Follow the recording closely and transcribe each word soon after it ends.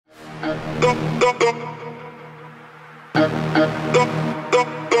Welcome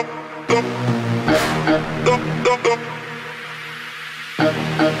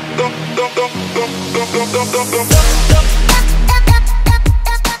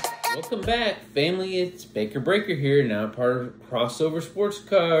back, family. It's Baker Breaker here, now part of Crossover Sports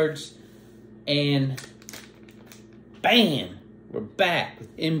Cards. And bam! We're back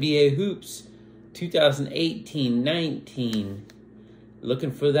with NBA Hoops 2018-19.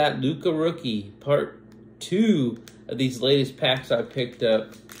 Looking for that Luka rookie, part 2 of these latest packs I picked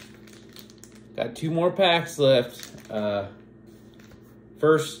up. Got 2 more packs left.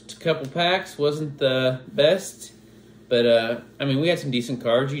 First couple packs wasn't the best, but I mean, we had some decent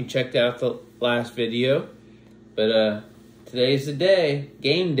cards. You can check out the last video. But today's the day,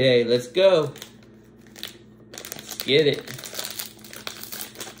 game day. Let's go. Let's get it.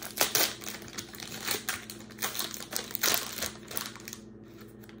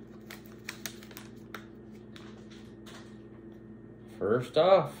 First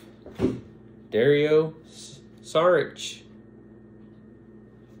off, Dario Saric.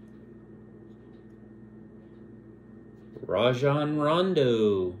 Rajon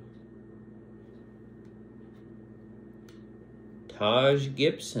Rondo. Taj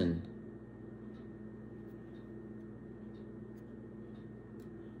Gibson.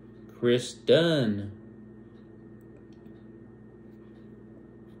 Chris Dunn.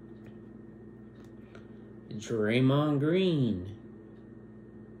 Draymond Green.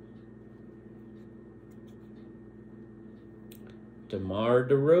 DeMar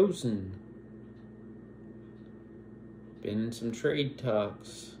DeRozan. Been in some trade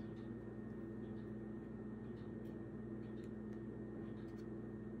talks.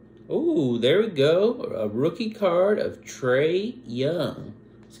 Oh, there we go. A rookie card of Trae Young.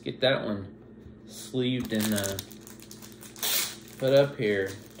 Let's get that one sleeved and put up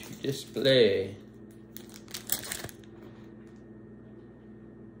here to display.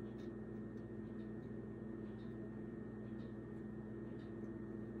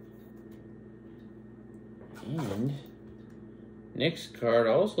 And next card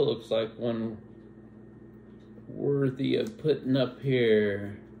also looks like one worthy of putting up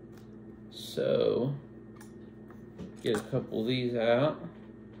here. So, get a couple of these out.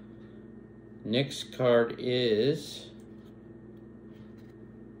 Next card is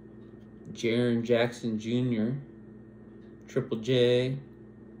Jaren Jackson Jr., Triple J.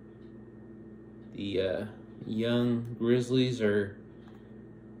 The young Grizzlies are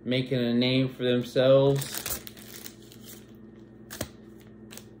making a name for themselves.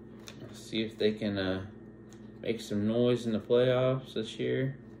 See if they can make some noise in the playoffs this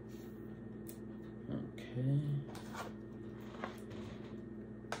year. Okay.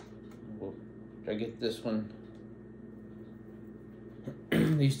 We'll try to get this one.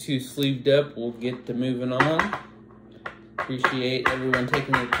 These 2 sleeved up. We'll get to moving on. Appreciate everyone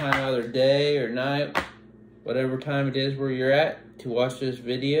taking the time out of their day or night, whatever time it is where you're at, to watch this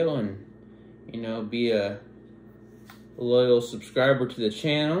video and, you know, be a loyal subscriber to the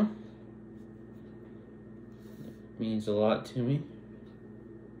channel. Means a lot to me.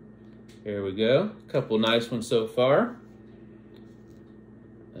 Here we go. A couple nice ones so far.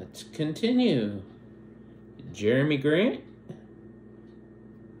 Let's continue. Jeremy Grant.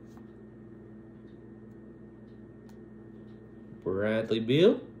 Bradley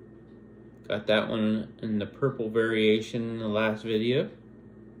Beal. Got that one in the purple variation in the last video.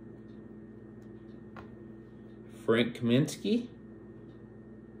 Frank Kaminsky.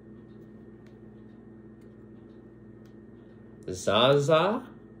 Zaza.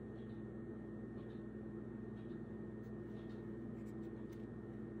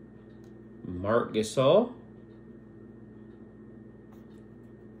 Mark Gasol.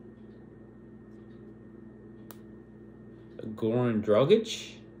 Goran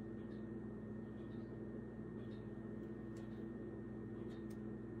Dragic.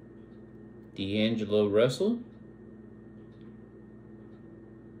 D'Angelo Russell.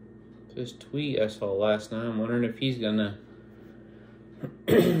 This tweet I saw last night, I'm wondering if he's gonna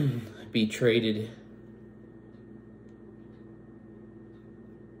be traded.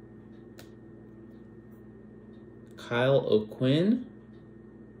 Kyle O'Quinn.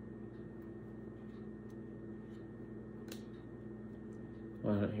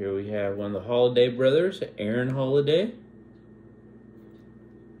 Well, here we have one of the Holiday brothers, Aaron Holiday.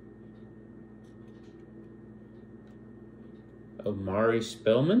 Omari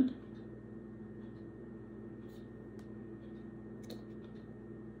Spellman.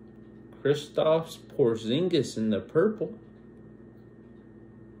 Kristaps Porzingis in the purple.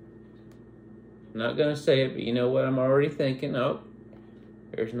 I'm not going to say it, but you know what I'm already thinking. Oh,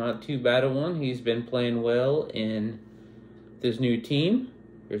 There's not too bad a one. He's been playing well in this new team.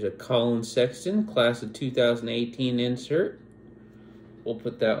 There's a Colin Sexton, class of 2018 insert. We'll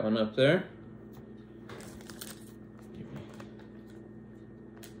put that one up there.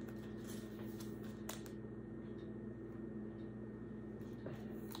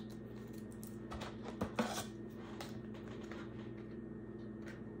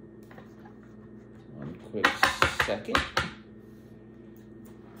 One quick second.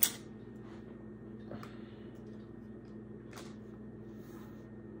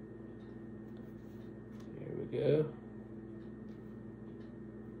 There we go.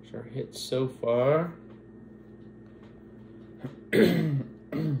 There's our hits so far. Excuse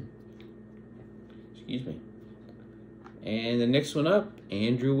me. And the next one up,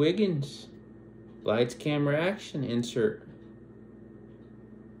 Andrew Wiggins. Lights, camera, action insert.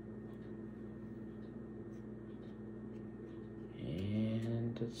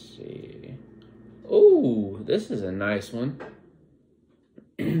 And let's see. Oh, this is a nice one.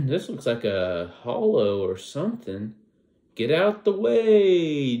 This looks like a hollow or something. Get out the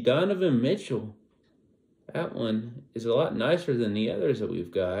way, Donovan Mitchell. That one is a lot nicer than the others that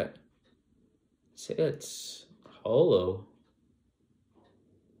we've got. See, it's hollow.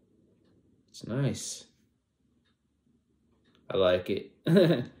 It's nice. I like it.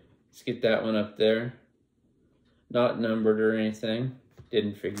 Let's get that one up there. Not numbered or anything.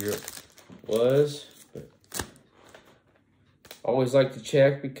 Didn't figure it was. But always like to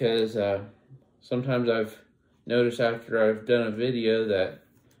check because sometimes I've noticed after I've done a video that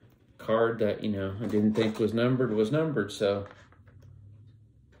card that, you know, I didn't think was numbered, so.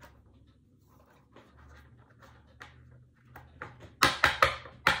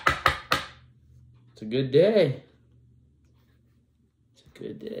 It's a good day. It's a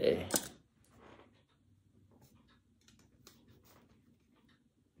good day.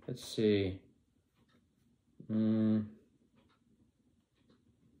 Let's see.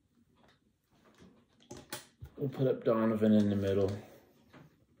 We'll put up Donovan in the middle.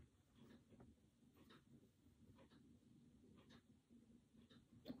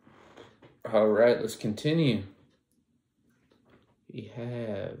 All right, let's continue. We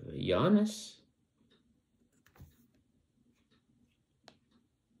have Giannis.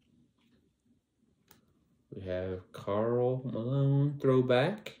 We have Karl Malone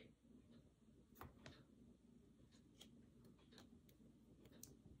throwback.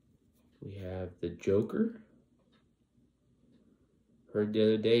 We have the Joker. Heard the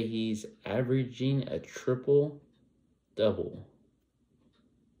other day he's averaging a triple-double.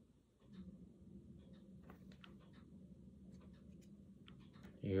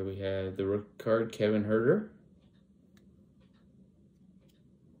 Here we have the rookie card, Kevin Huerter.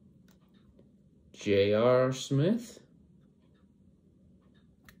 J.R. Smith.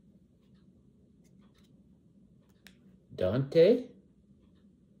 Dante.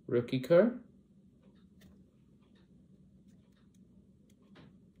 Rookie card.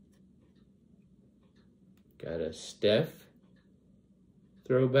 Got a Steph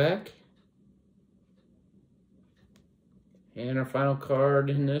throwback. And our final card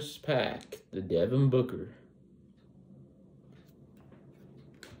in this pack, the Devin Booker.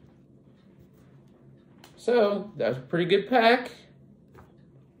 So, that was a pretty good pack.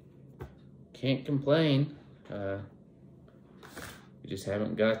 Can't complain. We just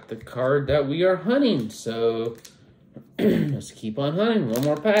haven't got the card that we are hunting. So, let's keep on hunting. One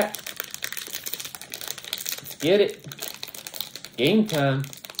more pack. Let's get it. Game time.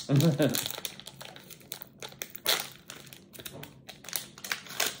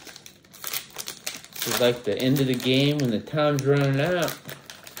 It's like the end of the game when the time's running out.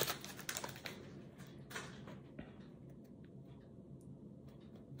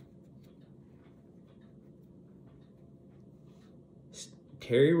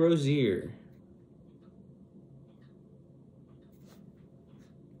 Terry Rozier.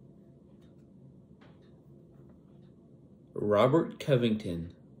 Robert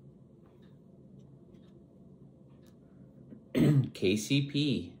Covington.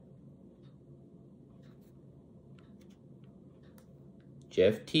 KCP.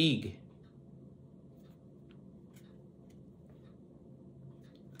 Jeff Teague.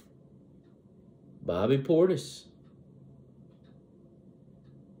 Bobby Portis.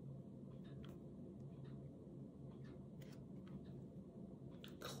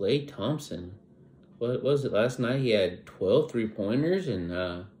 Klay Thompson. What was it last night? He had 12 three-pointers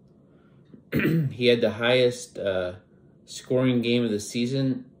and he had the highest scoring game of the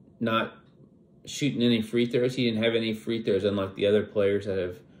season, not shooting any free throws. He didn't have any free throws, unlike the other players that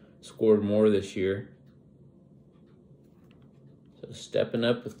have scored more this year. So stepping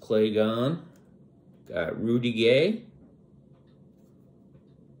up with Clay gone. Got Rudy Gay.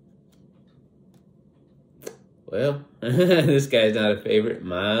 Well, this guy's not a favorite.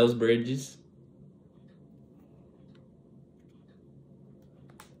 Miles Bridges.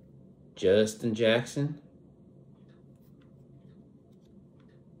 Justin Jackson.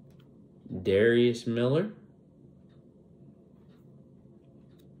 Darius Miller.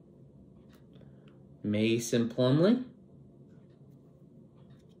 Mason Plumlee.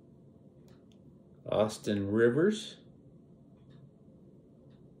 Austin Rivers.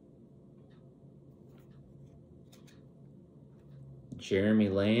 Jeremy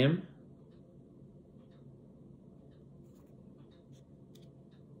Lamb.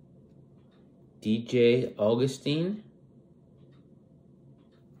 DJ Augustine.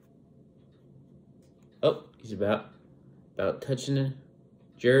 Oh, he's about touching it.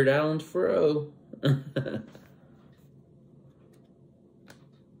 Jared Allen's fro.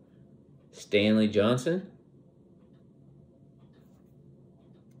 Stanley Johnson.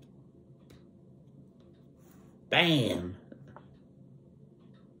 Bam.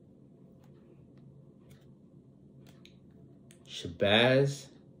 Shabazz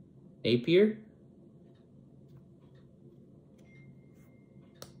Napier.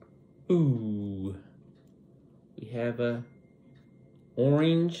 Ooh. We have a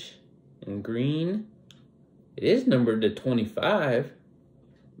orange and green. It is numbered to 25.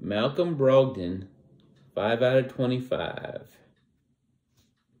 Malcolm Brogdon, 5 out of 25.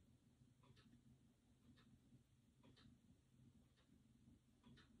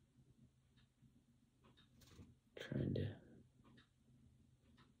 Trying to...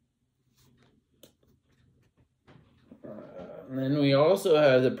 and then we also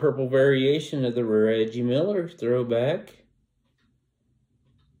have the purple variation of the Reggie Miller throwback.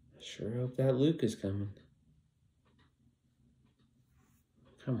 Sure hope that Luka's coming.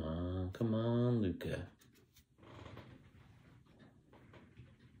 Come on, Luka.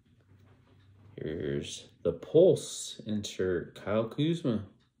 Here's the Pulse insert, Kyle Kuzma.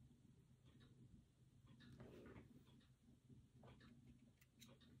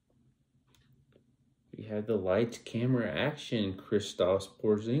 We have the Lights, Camera, Action, Kristaps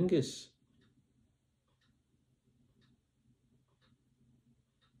Porzingis.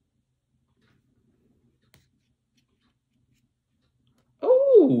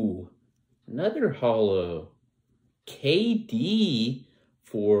 Oh, another holo. KD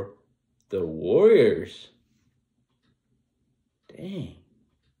for the Warriors. Dang.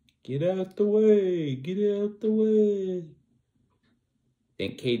 Get out the way. Get out the way.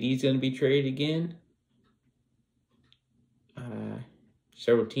 Think KD's going to be traded again?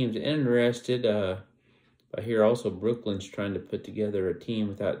 Several teams interested. I hear also Brooklyn's trying to put together a team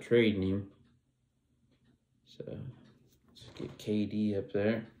without trading him. So, let's get KD up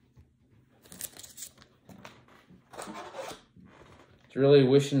there. It's really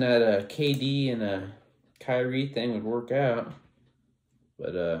wishing that a KD and a Kyrie thing would work out.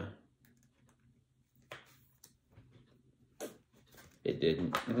 But, it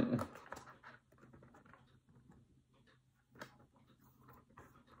didn't.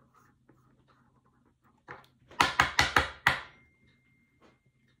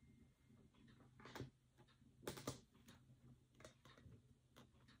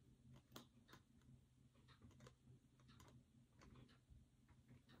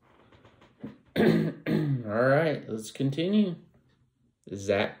 All right, let's continue.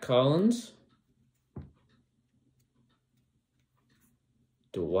 Zach Collins.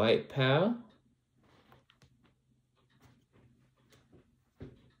 Dwight Powell.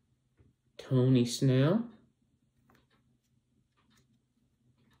 Tony Snell.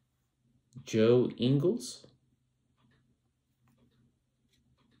 Joe Ingles.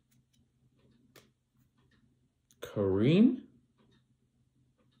 Kareem.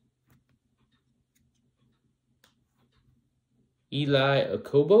 Eli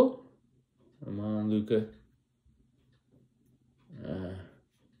Okobo. Come on, Luka.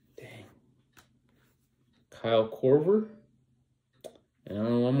 Dang. Kyle Korver. And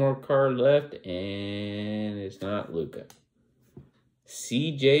only one more card left, and it's not Luka.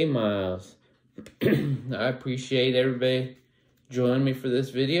 CJ Miles. I appreciate everybody joining me for this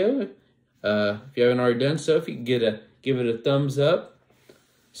video. If you haven't already done so, if you can give it a thumbs up,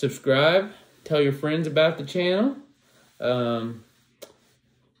 subscribe, tell your friends about the channel.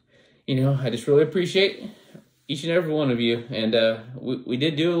 You know, I just really appreciate each and every one of you. And we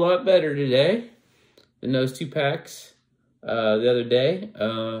did do a lot better today than those 2 packs the other day.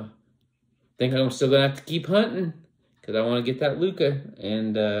 I think I'm still going to have to keep hunting because I want to get that Luka.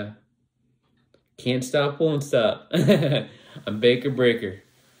 And can't stop, won't stop. I'm Baker Breaker,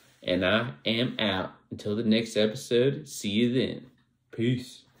 and I am out. Until the next episode, see you then.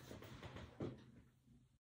 Peace.